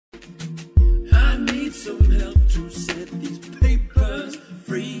some help to set these papers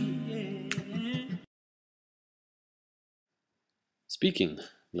free. Speaking,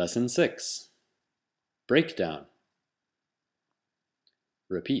 Lesson 6. Breakdown.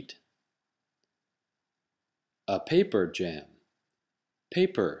 Repeat. A paper jam.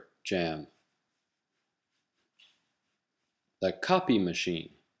 Paper jam. The copy machine.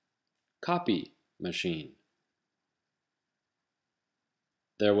 Copy machine.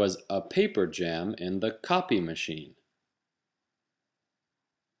 There was a paper jam in the copy machine.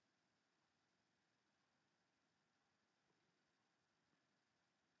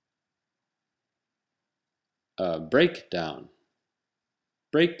 A breakdown.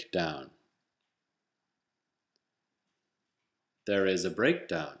 Breakdown. There is a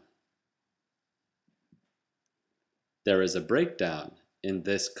breakdown. There is a breakdown in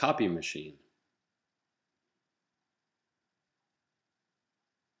this copy machine.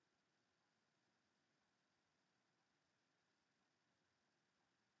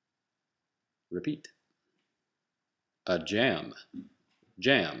 Repeat. A jam.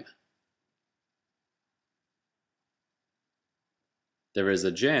 Jam. There is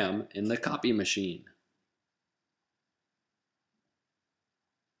a jam in the copy machine.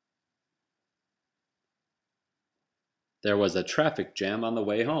 There was a traffic jam on the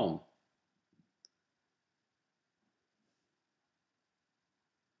way home.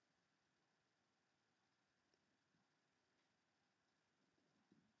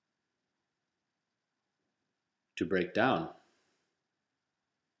 To break down.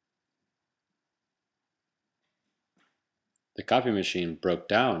 The copy machine broke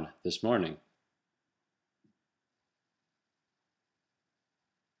down this morning.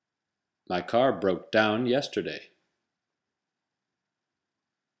 My car broke down yesterday.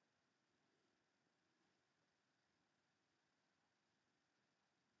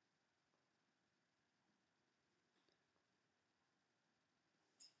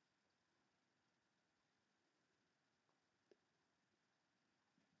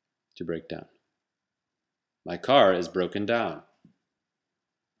 To break down. My car is broken down.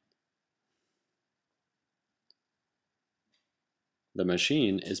 The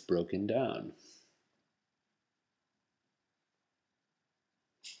machine is broken down.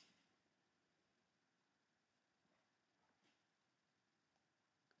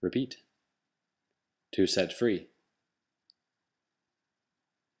 Repeat. To set free.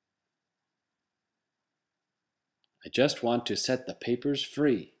 I just want to set the papers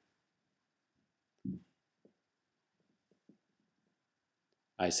free.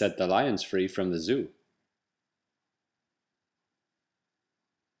 I set the lions free from the zoo.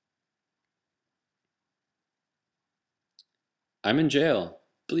 I'm in jail.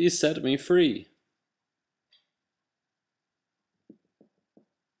 Please set me free.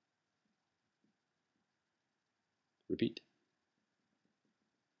 Repeat.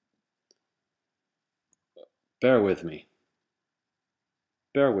 Bear with me.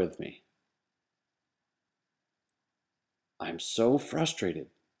 Bear with me. I'm so frustrated.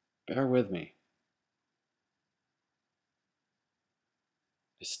 Bear with me.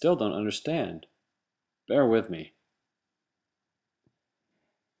 I still don't understand. Bear with me.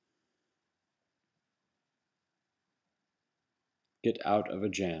 Get out of a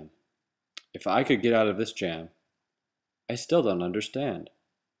jam. If I could get out of this jam, I still don't understand.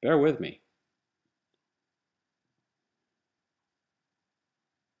 Bear with me.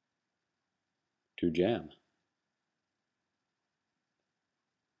 To jam.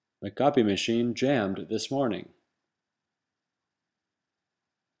 The copy machine jammed this morning.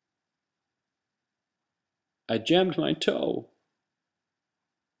 I jammed my toe.